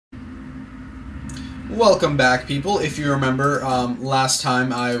Welcome back, people. If you remember, last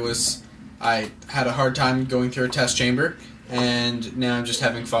time I had a hard time going through a test chamber, and now I'm just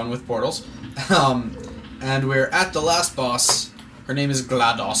having fun with portals. And we're at the last boss. Her name is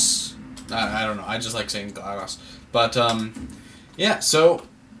GLaDOS. I don't know. I just like saying GLaDOS. But yeah. So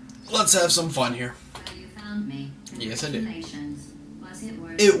let's have some fun here. Well, you found me. Yes, I did. Was it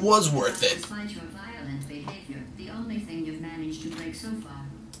worth it? Was worth it. Despite your violent behavior, the only thing you've managed to break so far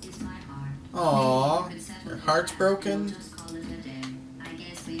is my heart. Aww, your heart's broken. We'll just call it a day. I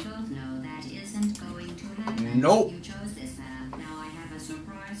guess we both know that isn't going to happen. Nope. You chose this path. Now I have a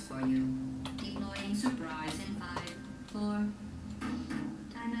surprise for you. Deploying surprise in 5, 4.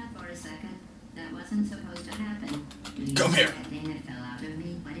 Time out for a second. That wasn't supposed to happen. Come here. That thing that fell out of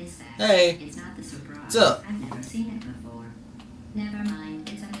me. What is that? Hey. It's not the surprise. What's up? I've never seen it before. Never mind.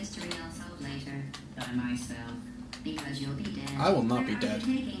 It's a mystery I'll solve later. By myself. Because you'll be dead. I will not be Where dead. are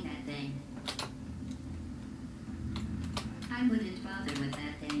you taking that thing? I wouldn't bother with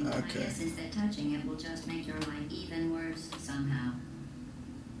that thing. Okay. My guess is that touching it will just make your life even worse somehow.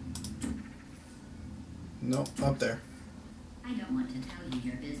 Nope, up there. I don't want to tell you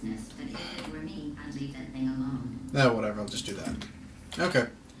your business, but if it were me, I'd leave that thing alone. No, whatever. I'll just do that. Okay.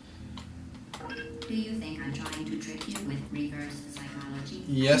 Do you think I'm trying to trick you with reverse psychology?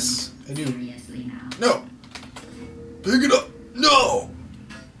 Yes, I do. Seriously now. No. Pick it up. No.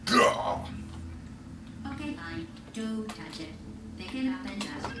 Gah. Okay, fine. Do touch it. Pick it up and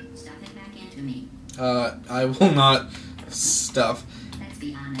just stuff it back into me. I will not stuff Let's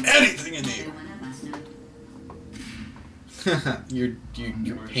be honest. anything in Neither you. one of us know. your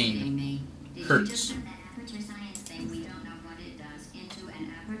You're pain kidding me. Did hurts. you just put that aperture science thing we don't know what it does into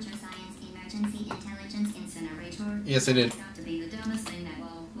an aperture science emergency intelligence incinerator? Yes, I did. It's got to be the dumbest thing that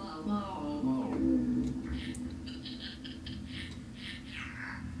whoa.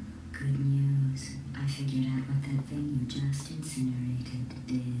 Good news. I figured out what that thing you just incinerated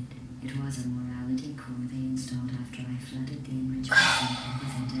did. It was a morality core they installed after I flooded the enrichment center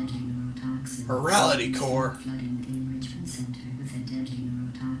with a deadly neurotoxin. Morality core. Flooding the enrichment center with a deadly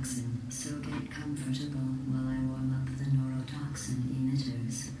neurotoxin. So get comfortable while I warm up the neurotoxin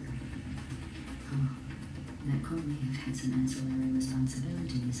emitters. Oh, that core may have had some ancillary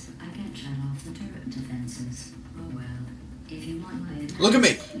responsibilities. I can't shut off the turret defenses. Oh well. If you want my advice, Look at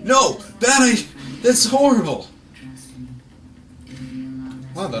me. No, that's horrible. trust me. It'll be a lot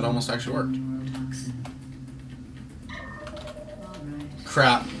less Wow, that almost actually worked. neurotoxin. Alright.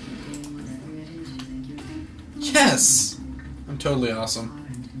 Crap. Doing whatever it is you think you're doing. Yes. I'm totally awesome.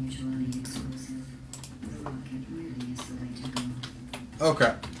 Aren't mutually exclusive. The rocket really is the way to go. Oh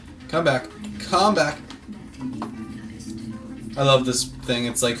crap. Come back. Come back. That thing you brought up isn't important. I love this thing.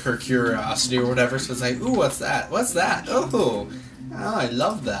 It's like her curiosity or whatever. So it's like, ooh, what's that? What's that? Oh, I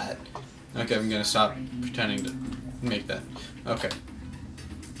love that. Okay, I'm gonna stop pretending to make that. Okay.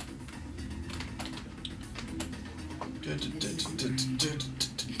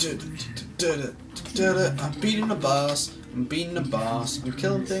 I'm beating the boss. I'm beating the boss. I'm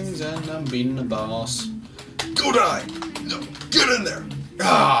killing things and I'm beating the boss. Go die! No, get in there!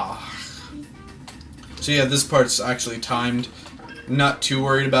 Ah! So yeah, this part's actually timed. I'm not too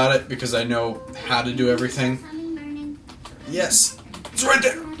worried about it because I know how to do everything. Yes! It's right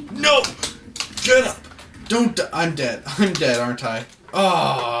there! No! Get up! Don't die. I'm dead. I'm dead, aren't I?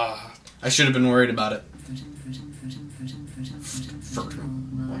 Ah! I should have been worried about it.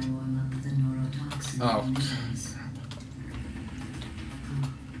 Oh.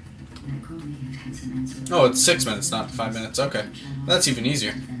 Oh, it's 6 minutes, not 5 minutes. Okay. That's even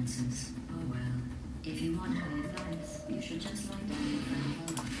easier.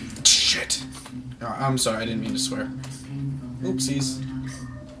 Shit. Oh, I'm sorry, I didn't mean to swear. Oopsies.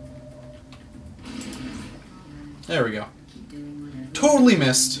 There we go. Totally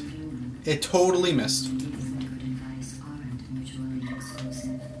missed. It totally missed.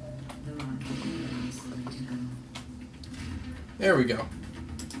 There we go.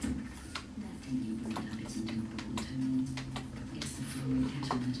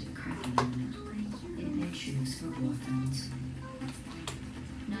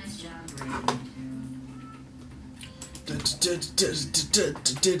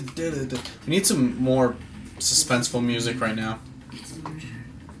 We need some more suspenseful music right now. It's murder.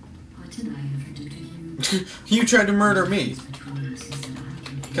 What did I ever do to you? You tried to murder me.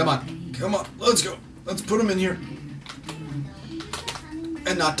 Come on. Come on. Let's go. Let's put him in here.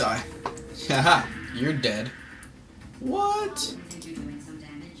 And not die. Haha. You're dead. What?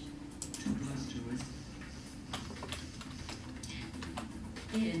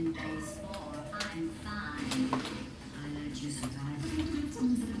 In base 4, I'm fine. I let you survive.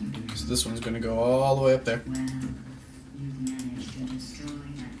 So this one's gonna go all the way up there. Well, you've managed to destroy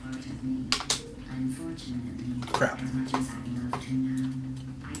that part of me. Unfortunately, Crap. as much as I'd love to now,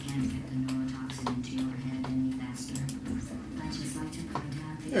 I can't get the neurotoxin into your head any faster. I'd just like to point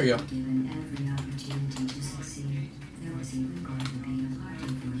out that There you go. you've given every opportunity to succeed. There was even going to be a party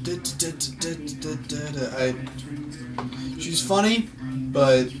for you. She's funny,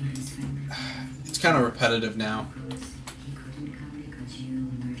 but it's kind of repetitive now.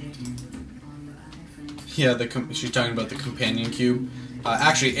 Yeah, she's talking about the companion cube.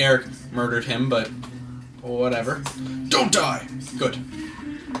 Actually, Eric murdered him, but whatever. Don't die! Good.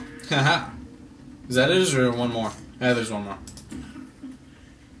 Haha. Is that it, or is there one more? Yeah, there's one more.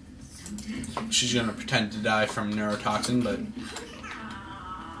 She's gonna pretend to die from neurotoxin, but...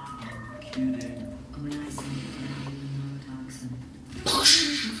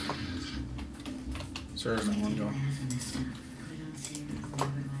 So there's that one going.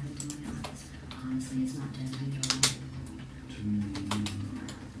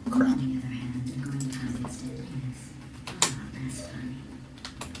 Crap.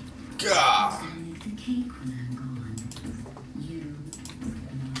 Gah!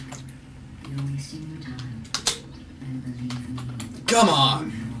 Come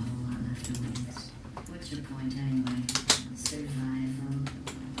on! What's your point anyway? Survival.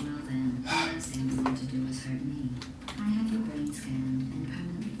 Well then, the last thing you want to do is hurt me. I have your brain scanned and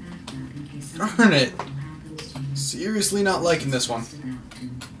permanently backed up in case Darn it! something happens to you. Seriously not liking this one.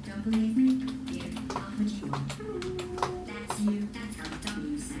 Don't believe me? Here, I'll put you on. That's you. That's how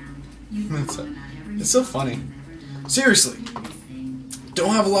dumb you sound. You've been It's wrong about everything it's so funny. you've ever done. Seriously. Everything. Don't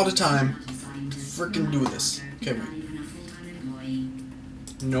have a lot of time. Not a scientist, Frickin' not do a this. doctor, Okay, not wait. even a full-time employee.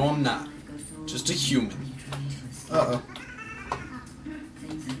 No, I'm not. Life goes forward Just a human. when you try to escape. Uh-oh.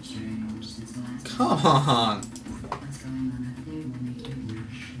 Things have changed since the last Come on. What's going on up there will make you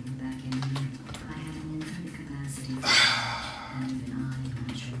back in here. I have an infinite capacity and even I'm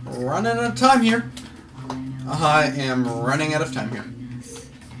not sure what's Running out of time here. all I know. I am running out of time here. Happiness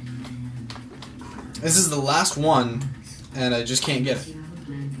and This is the last one, and I just can't get it. you have a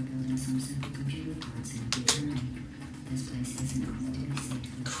plan for building some simple computer parts in a big hurry. This place isn't going to be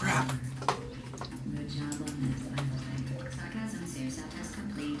safe. Crap. Good job on this, by the way. Sarcasm, serious test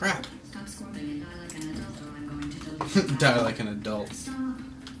complete. Crap. Stop squirming and die like an adult or I'm going to delete you. Die like an adult. Stop.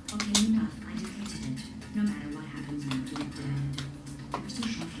 Okay, enough. I deleted it. No matter what happens now, you're dead. You're so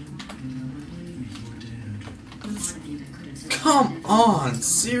shocking. I don't believe me. The part of you that could have survived Come it. on,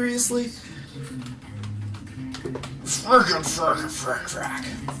 seriously? Frickin' frack.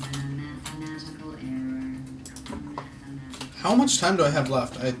 It's a mathematical error. How much time do I have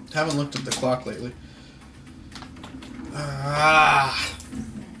left? I haven't looked at the clock lately. Ah.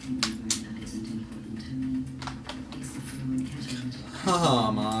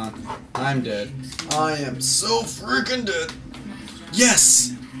 Come on. I'm dead. I am so freaking dead.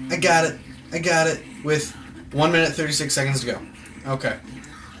 Yes! I got it. I got it. With 1 minute 36 seconds to go. Okay.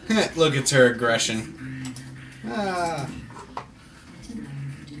 Look at her aggression. Ah.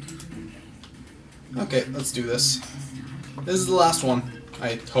 Okay, let's do this. This is the last one,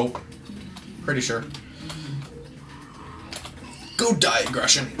 I hope. Pretty sure. Go die,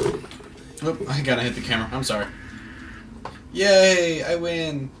 aggression. Oop, I gotta hit the camera. I'm sorry. Yay, I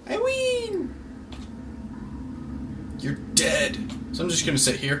win. I win! You're dead. So I'm just gonna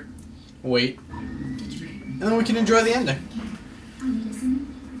sit here, wait, and then we can enjoy the ending.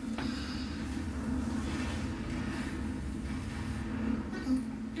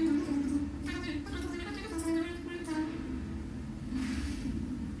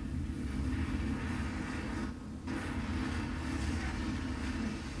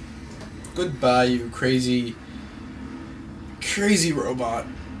 Goodbye, you crazy robot.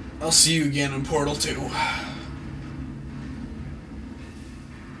 I'll see you again in Portal 2.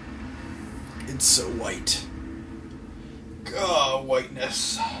 It's so white. Oh,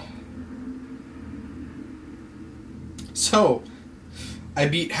 whiteness. So, I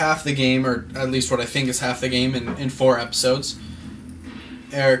beat half the game, or at least what I think is half the game, in 4 episodes.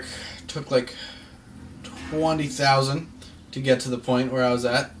 Eric took like 20,000 to get to the point where I was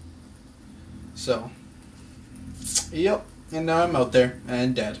at. So, yep, and now I'm out there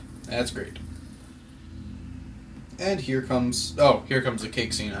and dead. That's great. And here comes the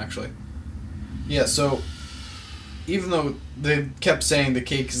cake scene, actually. Yeah, so, even though they kept saying the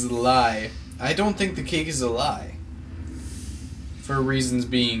cake is a lie, I don't think the cake is a lie. For reasons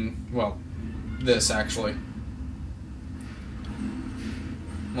being, well, this, actually.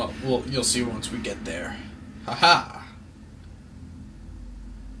 Well, you'll see once we get there. Haha!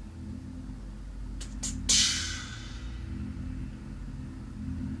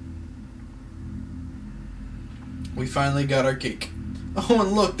 We finally got our cake. Oh,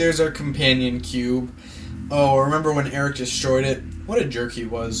 and look, there's our companion cube. Oh, remember when Eric destroyed it? What a jerk he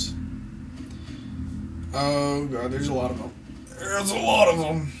was. Oh, God, there's a lot of them. There's a lot of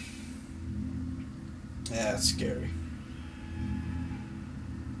them. Yeah, it's scary.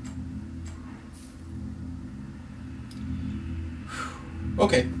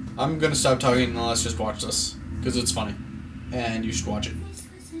 Okay, I'm gonna stop talking and let's just watch this. Because it's funny. And you should watch it. This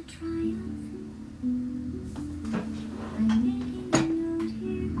was a triumph. I'm making a note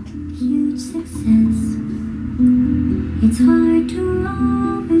here. Huge success. It's hard to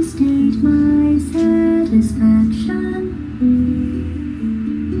overstate my satisfaction.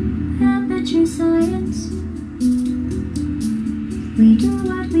 Amateur science. We do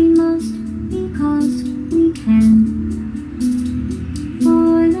what we must because we can.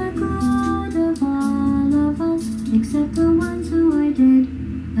 For the good of all of us, except the ones who are dead.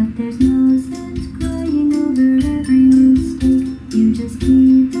 But there's no sense crying over every mistake. You just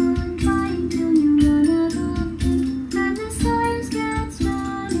keep on trying till you run out of cake. And the science gets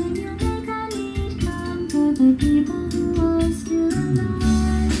done and you make a neat gun for the people who are still alive.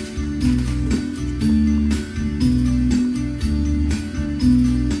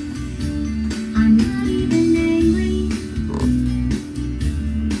 I'm not even angry.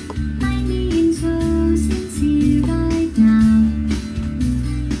 I'm being so sincere right now.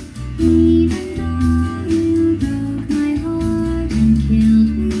 Even though you broke my heart and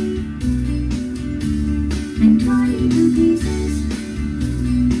killed me, I'm torn into pieces,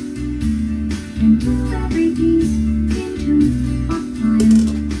 and threw every piece into a fire.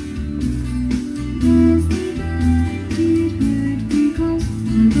 Yes, they burned, it hurt because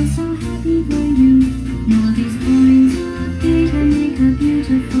I was so happy for you. Now these points of data make a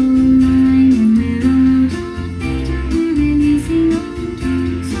beautiful line, and we're out of data, we're releasing on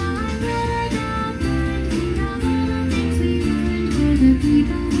time. So I'm glad I got burned. Think of all the things we learned for the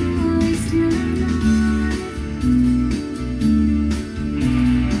people who are still alive.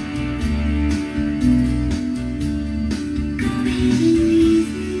 Go ahead and leave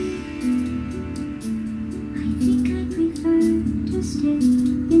me. I think I prefer to stay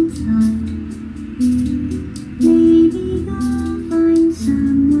inside. Maybe you'll find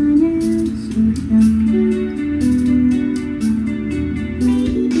someone else who'd help you.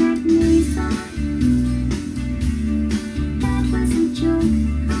 Maybe Black Mesa. That was a joke.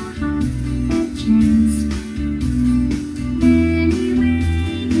 Haha, that chance. Anyway,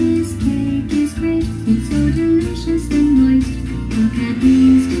 this cake is great. It's so delicious and moist. Look at me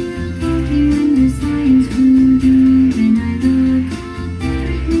still talking under science voodoo. When I look up there,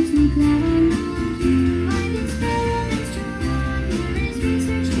 it makes me glad I'm not you. I'm experiments to run. There is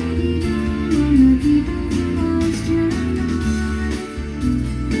research to be done on the people who are still alive.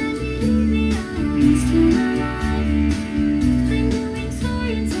 And believe me, I'm still alive. I'm doing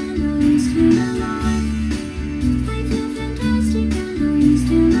science and I'm still alive. I feel fantastic and I'm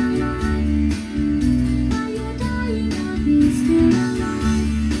still alive. While you're dying, I'll be still alive.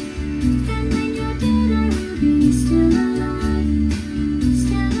 And when you're dead, I will be still alive.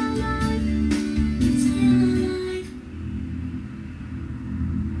 Still alive. Still alive.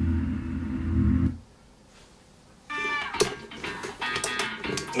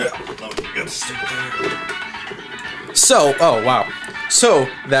 So, oh wow. So,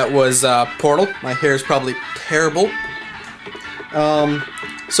 that was Portal. My hair is probably terrible.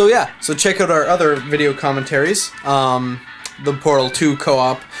 So yeah, so check out our other video commentaries. The Portal 2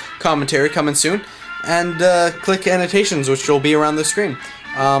 co-op commentary coming soon. And click annotations, which will be around the screen.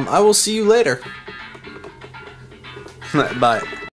 I will see you later. Bye.